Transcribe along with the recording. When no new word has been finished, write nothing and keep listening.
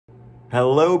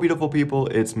Hello, beautiful people.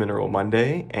 It's Mineral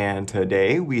Monday, and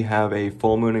today we have a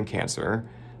full moon in Cancer.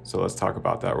 So let's talk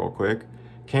about that real quick.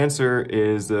 Cancer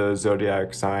is the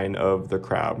zodiac sign of the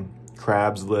crab.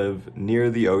 Crabs live near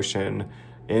the ocean,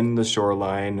 in the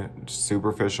shoreline,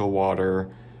 superficial water.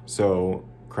 So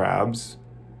crabs,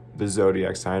 the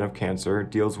zodiac sign of Cancer,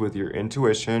 deals with your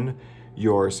intuition,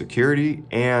 your security,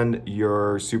 and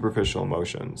your superficial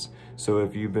emotions. So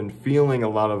if you've been feeling a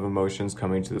lot of emotions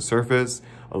coming to the surface,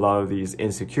 a lot of these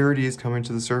insecurities coming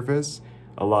to the surface,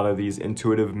 a lot of these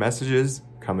intuitive messages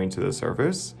coming to the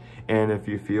surface, and if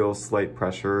you feel slight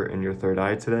pressure in your third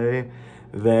eye today,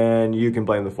 then you can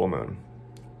blame the full moon.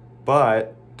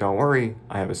 But don't worry,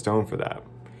 I have a stone for that.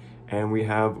 And we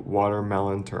have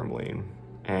Watermelon Tourmaline.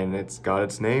 And it's got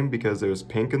its name because there's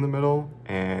pink in the middle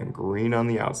and green on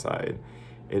the outside.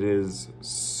 It is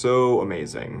so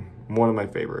amazing, one of my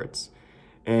favorites.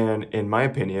 And in my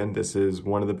opinion, this is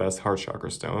one of the best heart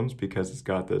chakra stones because it's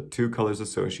got the two colors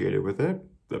associated with it,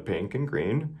 the pink and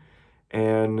green.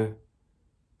 And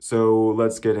so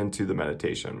let's get into the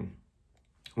meditation.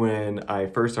 When I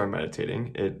first started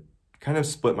meditating, it kind of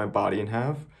split my body in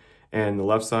half. And the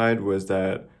left side was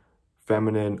that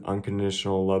feminine,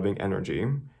 unconditional, loving energy.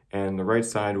 And the right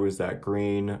side was that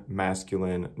green,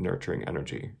 masculine, nurturing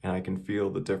energy. And I can feel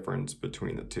the difference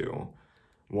between the two.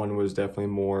 One was definitely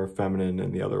more feminine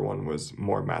and the other one was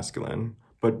more masculine,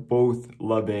 but both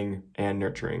loving and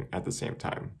nurturing at the same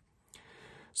time.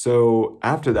 So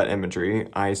after that imagery,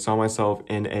 I saw myself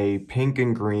in a pink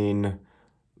and green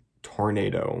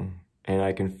tornado, and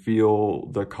I can feel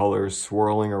the colors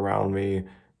swirling around me,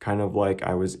 kind of like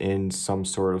I was in some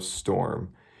sort of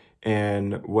storm.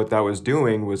 And what that was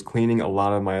doing was cleaning a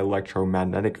lot of my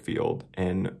electromagnetic field.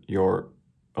 And your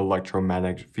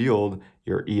electromagnetic field,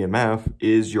 your EMF,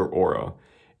 is your aura.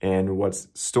 And what's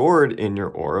stored in your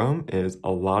aura is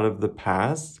a lot of the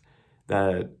past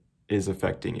that is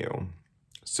affecting you.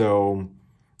 So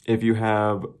if you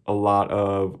have a lot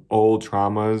of old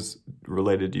traumas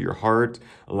related to your heart,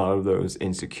 a lot of those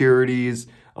insecurities,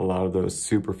 a lot of those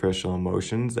superficial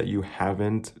emotions that you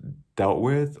haven't dealt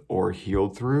with or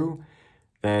healed through,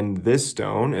 then this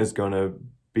stone is going to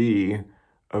be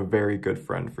a very good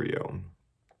friend for you.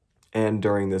 And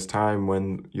during this time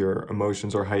when your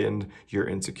emotions are heightened, your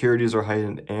insecurities are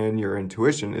heightened, and your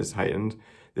intuition is heightened,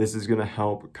 this is going to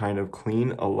help kind of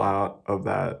clean a lot of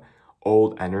that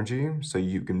old energy so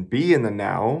you can be in the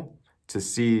now to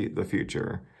see the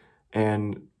future.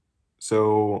 And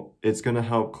so it's going to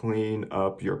help clean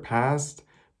up your past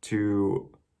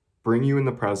to bring you in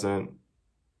the present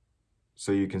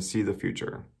so you can see the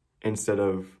future instead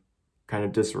of kind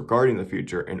of disregarding the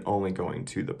future and only going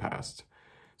to the past.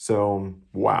 So,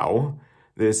 wow,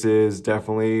 this is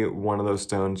definitely one of those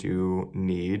stones you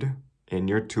need in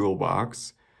your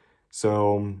toolbox.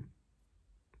 So,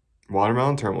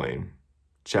 Watermelon Tourmaline,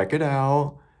 check it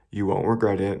out. You won't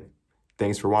regret it.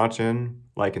 Thanks for watching.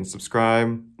 Like and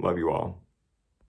subscribe. Love you all.